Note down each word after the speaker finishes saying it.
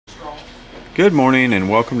Good morning and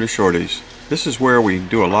welcome to Shorty's. This is where we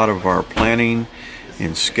do a lot of our planning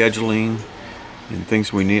and scheduling and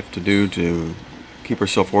things we need to do to keep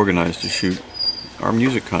ourselves organized to shoot our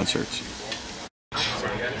music concerts.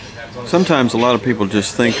 Sometimes a lot of people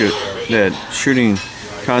just think that shooting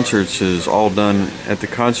concerts is all done at the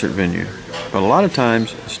concert venue, but a lot of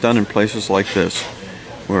times it's done in places like this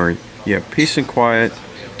where you have peace and quiet,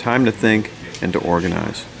 time to think and to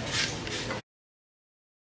organize.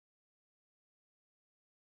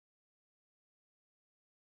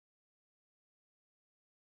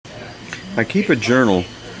 I keep a journal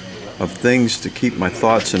of things to keep my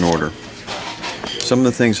thoughts in order. Some of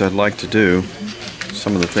the things I'd like to do,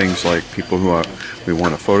 some of the things like people who we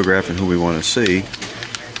want to photograph and who we want to see,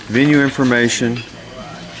 venue information,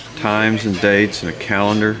 times and dates, and a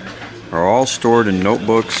calendar are all stored in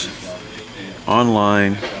notebooks,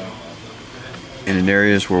 online, and in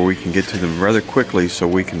areas where we can get to them rather quickly so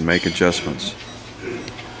we can make adjustments.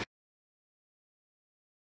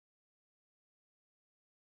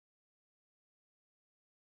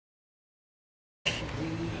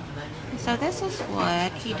 So this is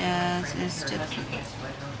what he does, is to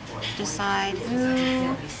decide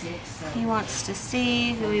who he wants to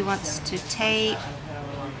see, who he wants to tape,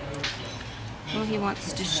 who he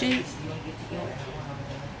wants to shoot.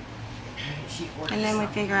 And then we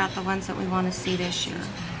figure out the ones that we want to see this year.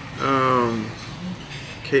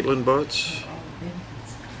 Caitlin Butts.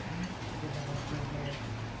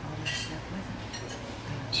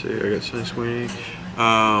 See, I got Sunny Sweeney.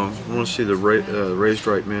 I want to see the Raised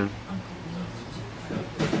Right Man.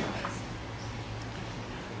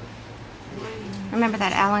 Remember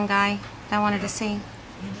that Alan guy that I wanted to see?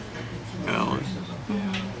 Alan.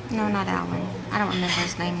 Mm-hmm. No, not Alan. I don't remember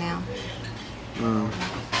his name now.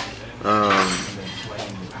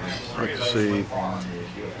 I'd like to see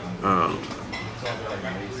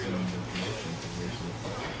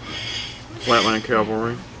Flatland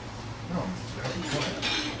Cavalry.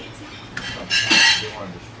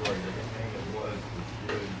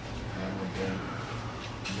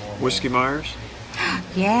 Whiskey Myers.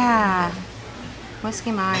 Yeah.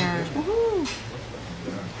 Whiskey Myers. Woohoo!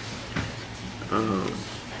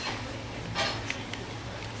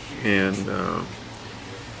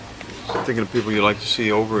 Thinking of people you'd like to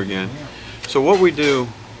see over again. So what we do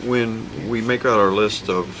when we make out our list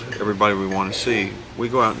of everybody we want to see, we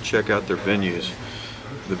go out and check out their venues,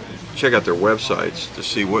 check out their websites to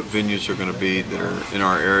see what venues are going to be that are in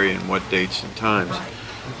our area and what dates and times.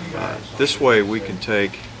 This way we can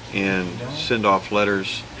take and send off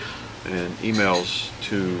letters and emails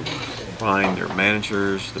to find their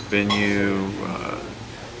managers, the venue,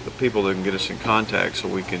 the people that can get us in contact so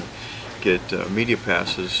we can get media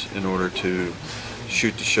passes in order to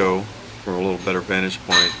shoot the show from a little better vantage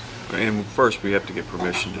point. And first we have to get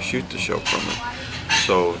permission to shoot the show from it.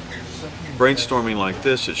 So brainstorming like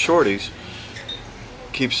this at Shorty's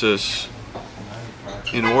keeps us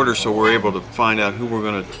in order so we're able to find out who we're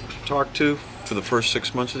going to talk to for the first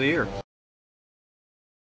 6 months of the year.